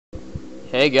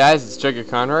Hey guys, it's Jugger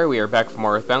Conroy. We are back from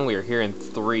EarthBound. We are here in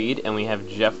Threed, and we have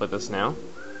Jeff with us now.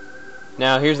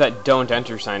 Now, here's that don't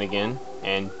enter sign again,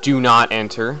 and do not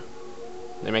enter.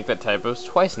 They make that typos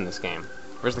twice in this game.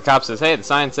 First the cop says, hey, the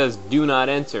sign says do not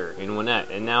enter in Winnett,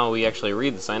 and now we actually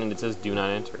read the sign and it says do not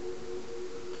enter.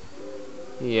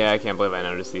 Yeah, I can't believe I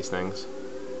noticed these things.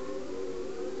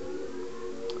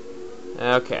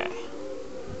 Okay.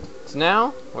 So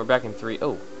now, we're back in Threed.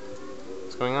 Oh,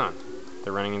 what's going on?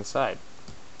 They're running inside.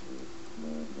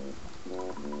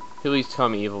 People used to call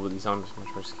me evil, but these zombies are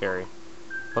much more scary.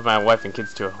 Left my wife and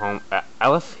kids to a home.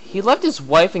 He left his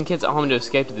wife and kids at home to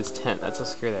escape to this tent. That's how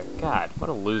scary that. God, what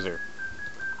a loser.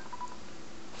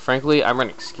 Frankly, I'm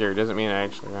running scared. Doesn't mean I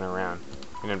actually run around.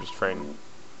 I mean, I'm just frightened.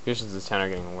 Conditions in this town are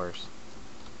getting worse.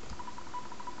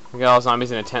 We got all zombies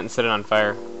in a tent and set it on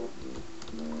fire.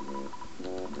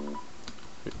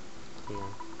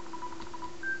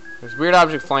 There's a weird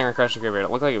object flying across the graveyard.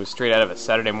 It looked like it was straight out of a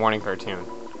Saturday morning cartoon.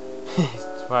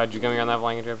 Wow, did you come here on that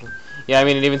flying interruption? Yeah, I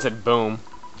mean, it even said boom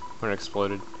when it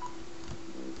exploded.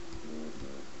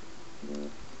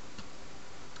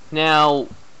 Now,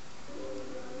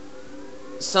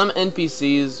 some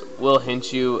NPCs will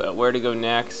hint you at where to go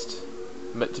next,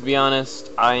 but to be honest,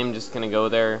 I am just going to go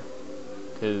there,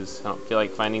 because I don't feel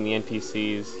like finding the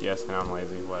NPCs. Yes, I know I'm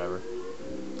lazy, whatever.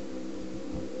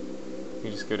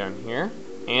 You just go down here,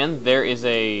 and there's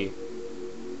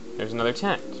another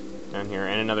tent down here,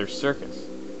 and another circus.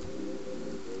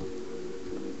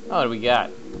 Oh, what do we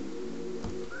got?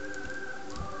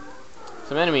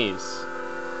 Some enemies.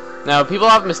 Now, people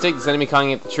often mistake this enemy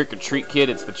calling it the trick-or-treat kid.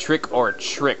 It's the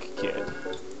trick-or-trick kid.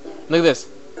 Look at this.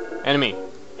 Enemy.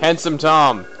 Handsome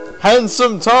Tom.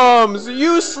 Handsome Tom's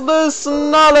useless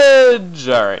knowledge!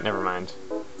 Alright, never mind.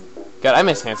 God, I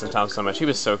miss Handsome Tom so much. He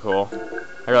was so cool.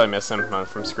 I really miss him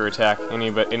from Screw Attack.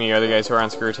 Any other guys who are on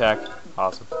Screw Attack?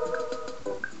 Awesome.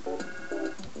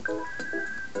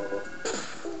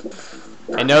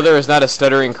 I know there is not a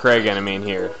Stuttering Craig enemy in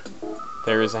here.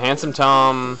 There is a Handsome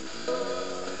Tom,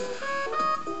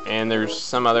 and there's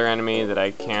some other enemy that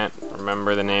I can't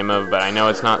remember the name of, but I know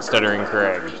it's not Stuttering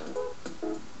Craig.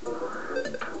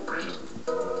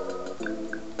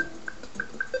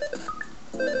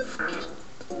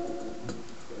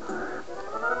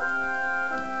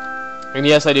 And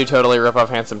yes, I do totally rip off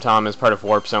Handsome Tom as part of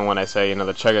Warp Zone when I say, you know,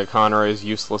 the Chugga Conroy's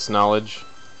useless knowledge.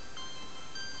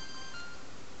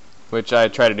 Which I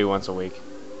try to do once a week,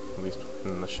 at least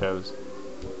in the shows.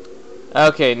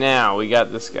 Okay, now we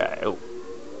got this guy. Oh,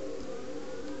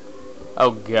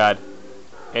 oh God!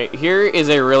 Hey, here is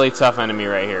a really tough enemy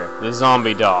right here. The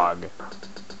zombie dog.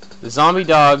 The zombie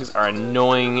dogs are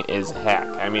annoying as heck.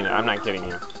 I mean, I'm not kidding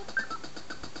you.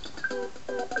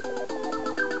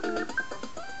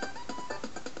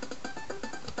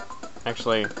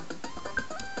 Actually,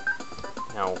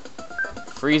 no.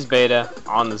 Freeze beta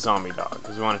on the zombie dog,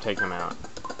 because we want to take him out.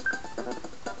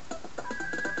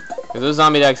 Because those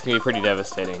zombie dogs can be pretty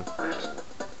devastating.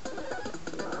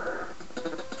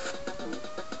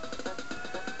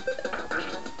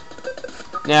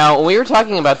 Now, when we were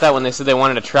talking about that when they said they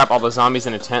wanted to trap all the zombies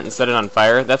in a tent and set it on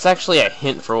fire, that's actually a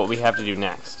hint for what we have to do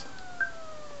next.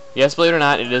 Yes, believe it or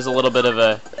not, it is a little bit of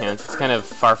a hint. It's kind of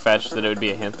far-fetched that it would be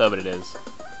a hint, though, but it is.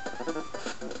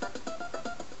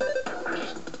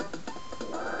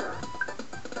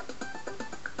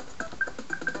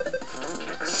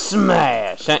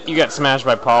 Smash! You got smashed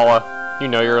by Paula. You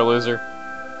know you're a loser.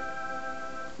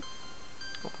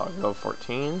 We'll probably go level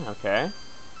 14. Okay.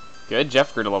 Good.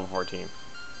 Jeff grew to level 14.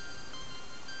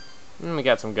 We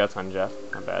got some guts on Jeff.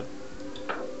 Not bad.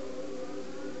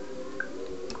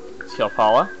 Let's heal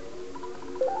Paula.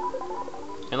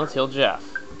 And let's heal Jeff.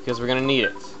 Because we're going to need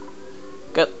it.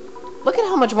 Look at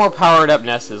how much more powered up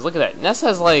Ness is. Look at that. Ness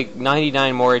has like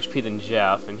 99 more HP than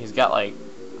Jeff. And he's got like...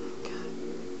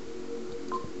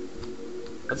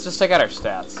 Let's just check out our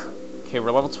stats. Okay,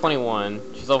 we're level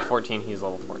 21. She's level 14. He's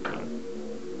level 14.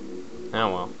 Oh,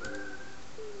 well.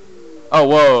 Oh,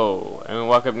 whoa. And we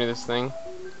walk up near this thing.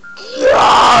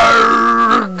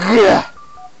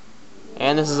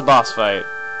 And this is a boss fight.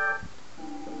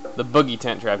 The Boogie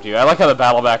tent trapped you. I like how the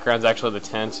battle background's actually the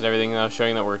tent and everything, though,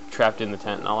 showing that we're trapped in the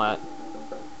tent and all that.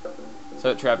 So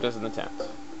it trapped us in the tent.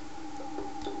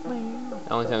 The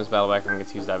only time this battle background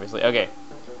gets used, obviously. Okay.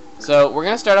 So, we're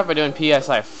going to start off by doing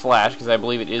PSI Flash, because I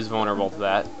believe it is vulnerable to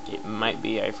that. It might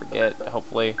be, I forget,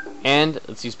 hopefully. And,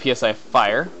 let's use PSI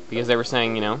Fire, because they were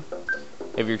saying, you know,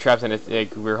 if you're trapped in a...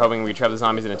 Like, we were hoping we'd trap the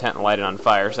zombies in a tent and light it on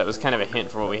fire, so that was kind of a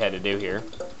hint for what we had to do here.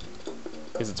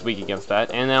 Because it's weak against that.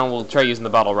 And now we'll try using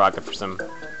the bottle rocket for some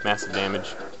massive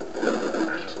damage.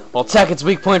 We'll attack its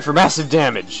weak point for massive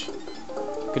damage!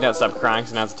 Could not stop crying,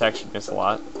 so now its attack should miss a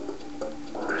lot.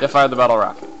 Jeff fired the battle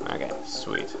rocket. Okay,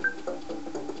 sweet.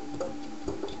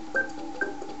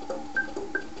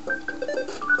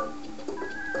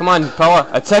 Come on, Pella,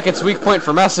 attack its weak point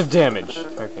for massive damage.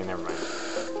 Okay, never mind.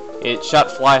 It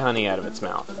shot fly honey out of its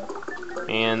mouth.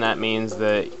 And that means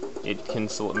that it can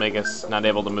make us not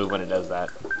able to move when it does that.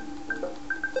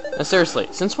 Now, seriously,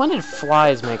 since when did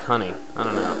flies make honey? I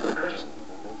don't know.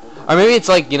 Or maybe it's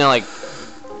like, you know, like...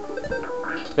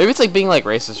 Maybe it's like being, like,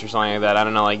 racist or something like that. I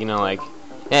don't know, like, you know, like...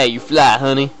 Hey, you fly,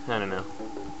 honey. I don't know.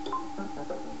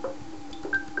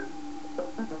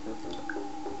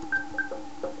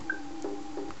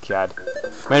 God.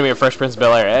 Reminded me of Fresh Prince of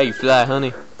Bel-Air. Hey, you fly,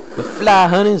 honey. The fly,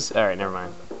 honeys. Alright, never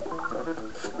mind.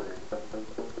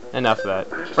 Enough of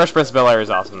that. Fresh Prince of Bel-Air is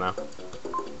awesome, though.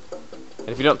 And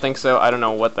if you don't think so, I don't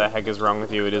know what the heck is wrong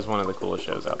with you. It is one of the coolest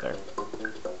shows out there.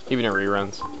 Even in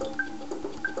reruns.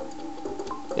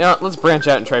 You know, let's branch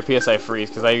out and try PSI Freeze,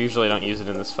 because I usually don't use it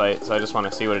in this fight, so I just want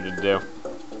to see what it'd do.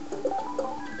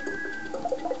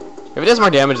 If it does more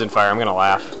damage than fire, I'm gonna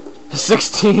laugh.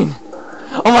 16!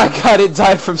 Oh my god, it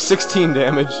died from 16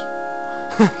 damage!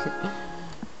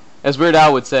 As Weird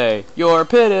Al would say, you're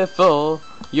pitiful,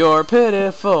 you're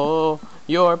pitiful,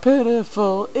 you're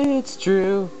pitiful, it's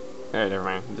true. Alright, never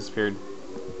mind, it disappeared.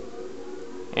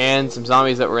 And some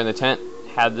zombies that were in the tent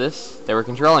had this, they were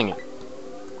controlling it.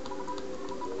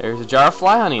 There's a jar of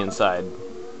fly honey inside.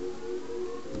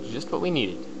 Just what we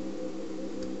needed.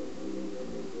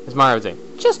 As Mario would say,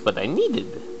 just what I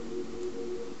needed.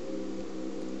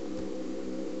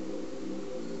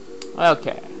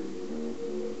 Okay.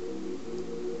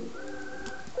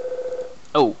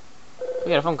 Oh, we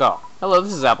got a phone call. Hello,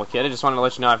 this is Apple Kid. I just wanted to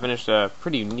let you know I finished a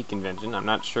pretty unique invention. I'm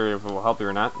not sure if it will help you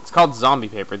or not. It's called zombie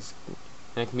paper, and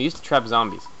it can be used to trap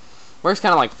zombies. Works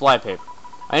kind of like fly paper.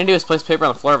 All you need to do is place paper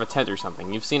on the floor of a tent or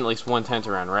something. You've seen at least one tent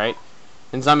around, right?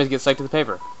 And zombies get stuck to the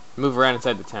paper. Move around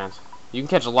inside the tent. You can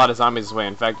catch a lot of zombies this way.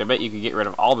 In fact, I bet you could get rid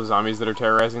of all the zombies that are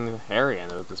terrorizing the area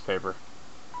with this paper.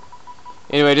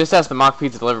 Anyway, just ask the mock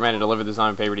pizza delivery man to deliver the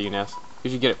zombie paper to you, Ness. You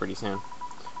should get it pretty soon.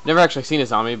 Never actually seen a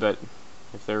zombie, but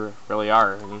if there really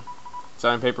are any,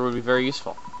 zombie paper would be very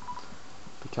useful.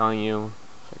 I'll be calling you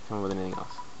if I come up with anything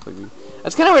else.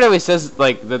 That's kind of weird how he says,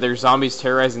 like, that there's zombies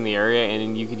terrorizing the area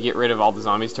and you could get rid of all the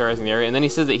zombies terrorizing the area, and then he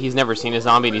says that he's never seen a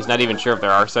zombie and he's not even sure if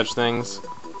there are such things.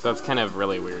 So that's kind of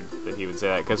really weird that he would say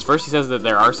that, because first he says that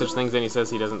there are such things, then he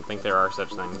says he doesn't think there are such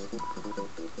things.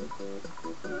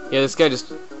 Yeah, this guy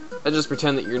I'll just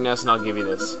pretend that you're Ness and I'll give you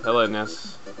this. Hello,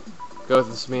 Ness. Go with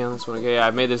this me on this one, okay?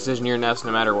 I've made the decision you're Ness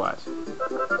no matter what.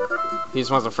 He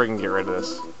just wants to freaking get rid of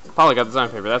this. Probably got the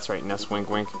zombie paper, that's right, Ness, wink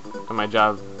wink. On my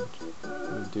job,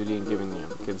 duty and giving you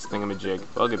kids thingamajig.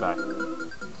 Well, goodbye.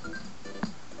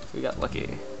 We got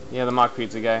lucky. Yeah, the mock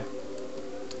pizza guy.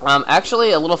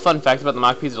 Actually, a little fun fact about the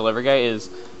mock pizza delivery guy is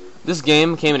this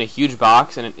game came in a huge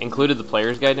box and it included the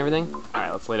player's guide and everything.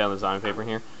 Alright, let's lay down the zombie paper in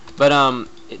here. But,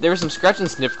 there were some scratch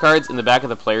and sniff cards in the back of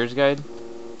the player's guide.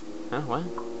 Huh, what?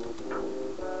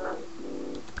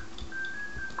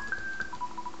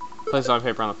 Place zombie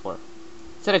paper on the floor.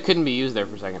 It said it couldn't be used there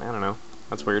for a second. I don't know.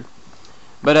 That's weird.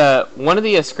 But, one of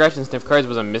the scratch and sniff cards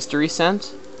was a mystery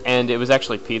scent, and it was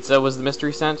actually pizza was the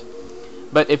mystery scent.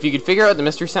 But if you could figure out what the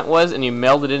mystery scent was and you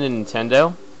mailed it in to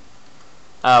Nintendo,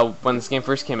 when this game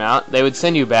first came out, they would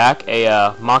send you back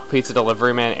a mock pizza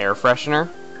delivery man air freshener.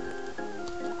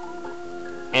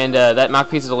 And that mock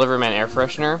pizza delivery man air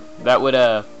freshener, that would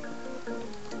and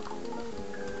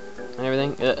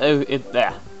everything.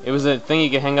 It was a thing you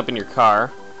could hang up in your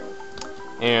car,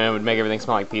 and it would make everything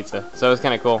smell like pizza. So it was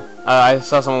kind of cool. I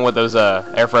saw someone with those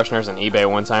air fresheners on eBay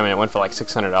one time, and it went for like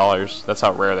 $600. That's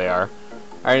how rare they are.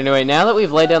 Alright, anyway, now that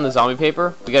we've laid down the zombie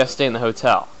paper, we gotta stay in the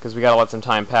hotel, because we gotta let some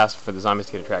time pass for the zombies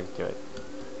to get attracted to it.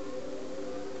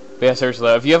 But yeah, seriously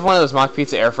though, if you have one of those mock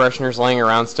pizza air fresheners laying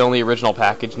around still in the original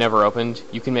package, never opened,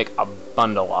 you can make a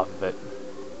bundle off of it.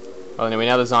 Well, anyway,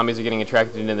 now the zombies are getting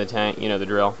attracted into the tent, you know the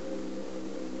drill.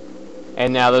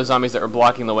 And now those zombies that were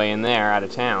blocking the way in there, out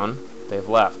of town, they've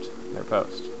left their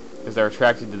post. Because they're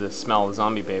attracted to the smell of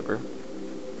zombie paper.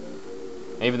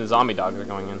 And even the zombie dogs are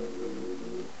going in.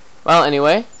 Well,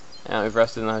 anyway, now we've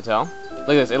rested in the hotel. Look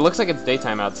at this. It looks like it's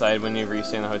daytime outside whenever you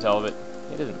stay in the hotel, but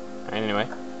it isn't. Alright, anyway.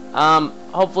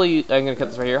 Hopefully, I'm going to cut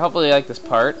this right here. Hopefully you like this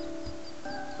part.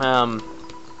 If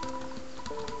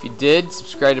you did,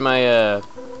 subscribe to my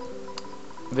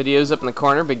videos up in the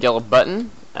corner, big yellow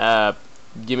button.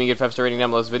 Give me a good 5-star rating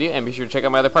down below this video, and be sure to check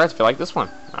out my other parts if you like this one.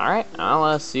 Alright,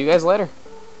 I'll see you guys later.